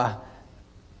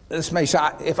 This may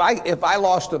sound, if I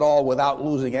lost it all without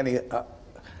losing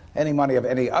any money of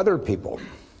any other people,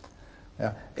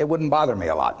 it wouldn't bother me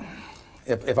a lot.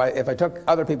 If I took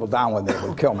other people down with me, it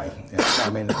would kill me. You know? I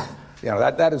mean, you know,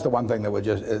 that is the one thing that would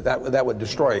just that would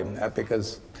destroy me,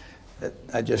 because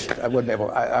I wouldn't be able.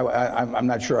 I'm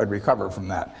not sure I'd recover from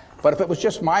that. But if it was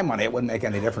just my money, it wouldn't make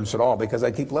any difference at all, because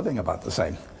I keep living about the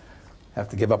same. Have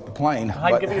to give up the plane.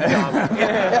 I'd give you a job.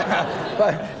 Yeah,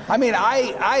 but I mean,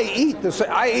 I eat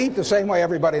the same way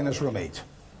everybody in this room eats.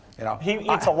 You know, he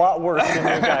eats a lot worse than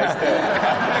you guys do.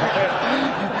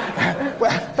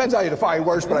 Well, depends how you define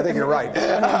worse, but I think you're right.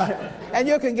 And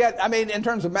you can get, I mean, in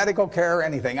terms of medical care or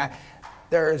anything,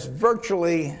 there's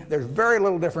very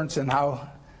little difference in how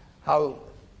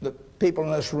the people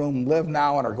in this room live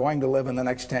now and are going to live in the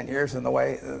next 10 years than the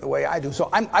way I do.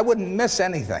 So I wouldn't miss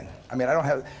anything. I mean,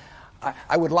 I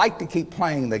would like to keep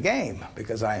playing the game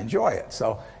because I enjoy it.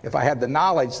 So if I had the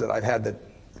knowledge that I've had that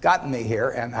gotten me here,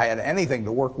 and I had anything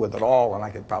to work with at all, and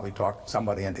I could probably talk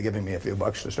somebody into giving me a few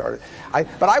bucks to start it.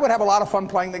 But I would have a lot of fun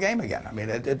playing the game again. I mean,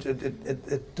 it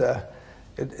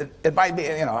might be,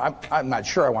 you know, I'm not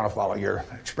sure I want to follow your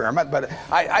experiment, but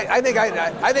I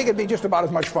think it'd be just about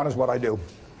as much fun as what I do.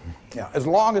 Yeah, as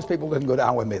long as people didn't go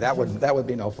down with me, that would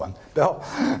be no fun. Bill?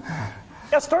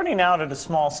 Yeah, starting out at a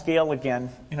small scale again,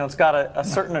 you know, it's got a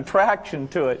certain attraction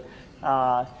to it,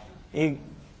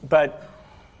 but.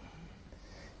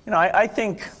 You know, I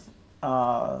think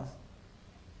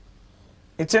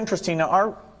it's interesting.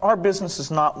 Our business is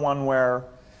not one where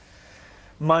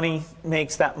money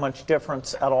makes that much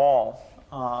difference at all.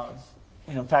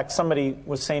 You know, in fact, somebody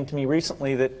was saying to me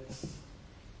recently that,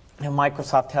 you know,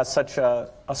 Microsoft has such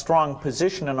a strong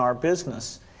position in our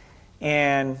business.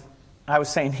 And I was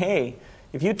saying, hey,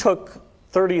 if you took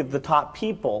 30 of the top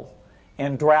people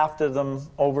and drafted them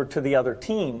over to the other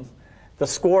team, the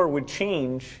score would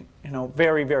change, you know,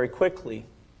 very, very quickly.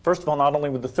 First of all, not only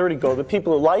would the 30 go, the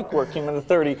people who like working with the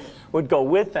 30 would go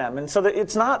with them. And so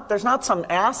there's not some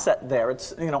asset there.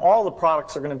 It's, you know, all the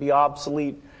products are going to be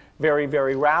obsolete very,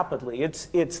 very rapidly.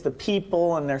 It's the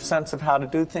people and their sense of how to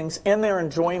do things and their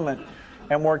enjoyment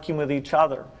and working with each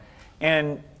other.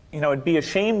 And, you know, it'd be a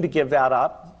shame to give that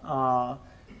up.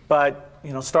 But,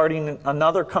 you know, starting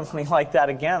another company like that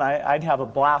again, I'd have a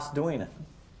blast doing it.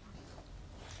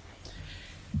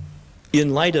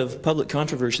 In light of public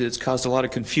controversy that's caused a lot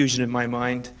of confusion in my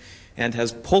mind and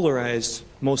has polarized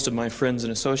most of my friends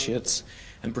and associates,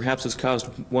 and perhaps has caused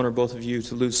one or both of you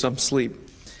to lose some sleep,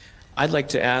 I'd like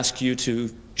to ask you to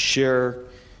share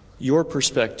your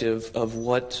perspective of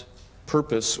what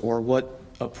purpose or what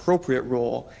appropriate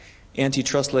role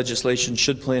antitrust legislation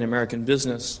should play in American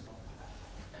business?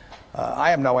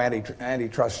 I am no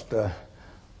antitrust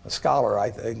scholar. I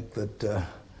think that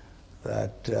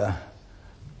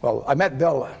well, I met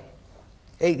Bill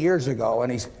 8 years ago,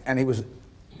 and he's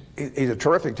a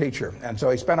terrific teacher, and so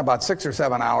he spent about 6 or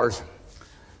 7 hours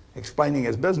explaining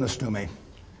his business to me.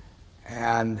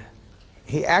 And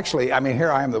he actually, I mean,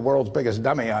 here I am, the world's biggest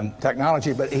dummy on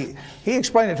technology, but he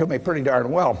explained it to me pretty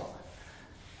darn well.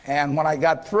 And when he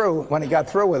got through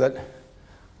with it,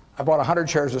 I bought 100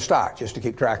 shares of stock just to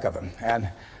keep track of him. And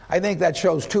I think that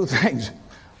shows two things.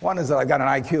 One is that I got an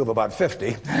IQ of about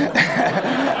 50.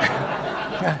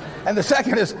 And the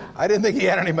second is, I didn't think he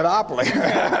had any monopoly.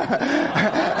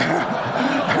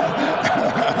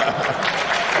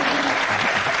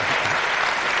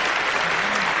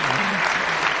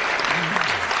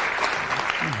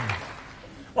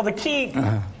 Well, the key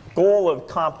goal of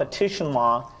competition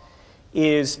law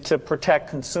is to protect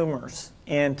consumers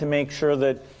and to make sure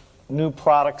that new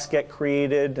products get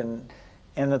created and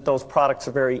that those products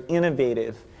are very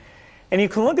innovative. And you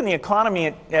can look in the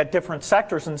economy at different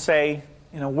sectors and say,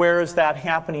 you know, where is that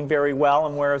happening very well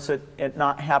and where is it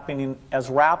not happening as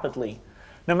rapidly?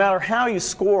 No matter how you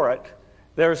score it,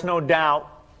 there's no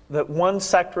doubt that one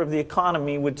sector of the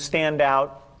economy would stand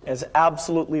out as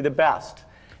absolutely the best,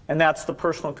 and that's the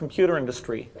personal computer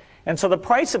industry. And so the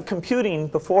price of computing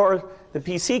before the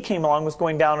PC came along was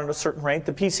going down at a certain rate.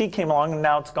 The PC came along and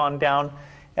now it's gone down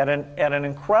at an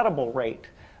incredible rate.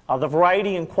 The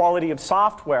variety and quality of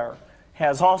software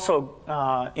has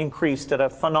also increased at a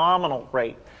phenomenal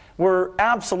rate. We're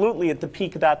absolutely at the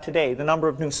peak of that today. The number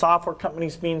of new software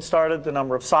companies being started, the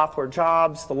number of software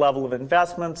jobs, the level of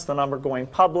investments, the number going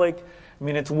public. I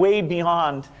mean, it's way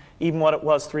beyond even what it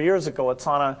was 3 years ago. It's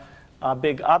on a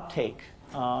big uptake.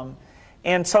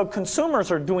 And so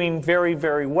consumers are doing very,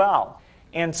 very well.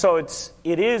 And so it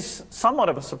is somewhat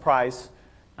of a surprise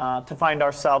to find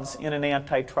ourselves in an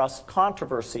antitrust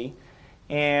controversy.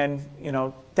 And, you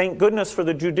know, thank goodness for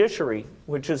the judiciary,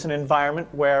 which is an environment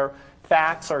where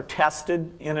facts are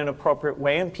tested in an appropriate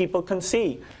way and people can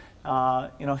see,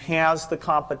 you know, has the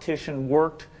competition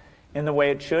worked in the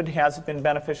way it should? Has it been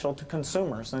beneficial to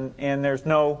consumers? And there's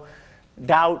no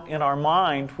doubt in our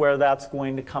mind where that's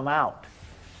going to come out.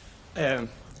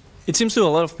 It seems to a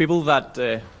lot of people that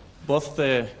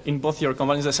in both your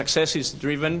companies, the success is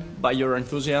driven by your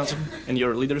enthusiasm and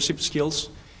your leadership skills.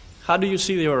 How do you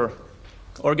see your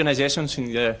organizations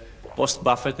in the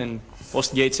post-Buffett and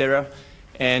post-Gates era,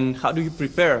 and how do you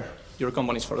prepare your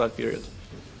companies for that period?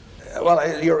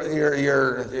 Well,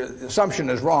 your assumption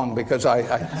is wrong, because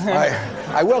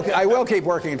I will keep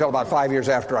working until about 5 years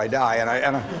after I die,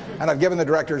 and I've given the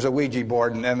directors a Ouija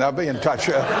board, and they'll be in touch.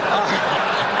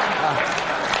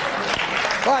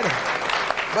 But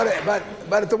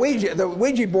the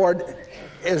Ouija board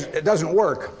it doesn't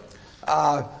work.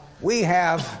 We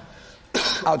have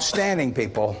outstanding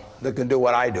people that can do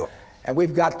what I do, and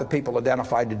we've got the people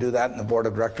identified to do that, and the board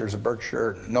of directors of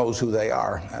Berkshire knows who they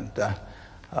are. And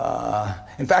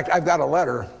in fact, I've got a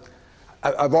letter.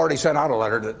 I've already sent out a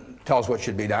letter that tells what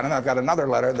should be done, and I've got another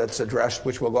letter that's addressed,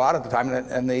 which will go out at the time,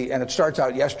 and it starts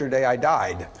out, "Yesterday I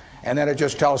died," and then it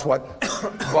just tells what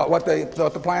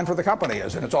the plan for the company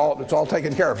is, and it's all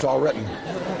taken care of. It's all written.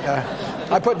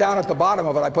 I put down at the bottom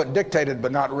of it, I put dictated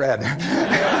but not read.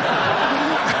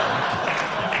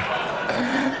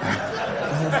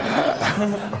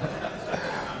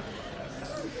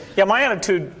 Yeah, my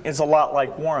attitude is a lot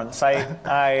like Warren's. I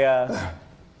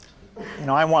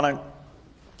want to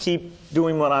keep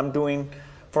doing what I'm doing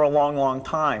for a long, long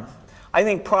time. I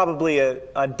think probably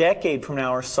a decade from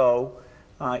now or so,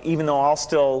 even though I'll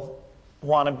still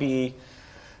want to be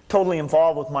totally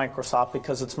involved with Microsoft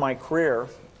because it's my career,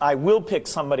 I will pick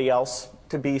somebody else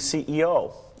to be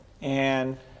CEO.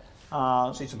 And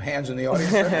see some hands in the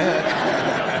audience.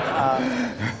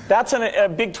 That's a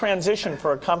big transition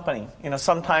for a company. You know,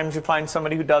 sometimes you find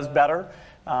somebody who does better,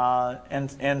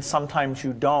 and sometimes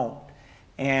you don't.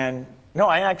 And no,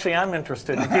 I actually am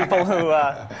interested in people who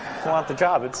want the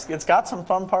job. It's got some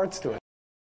fun parts to it.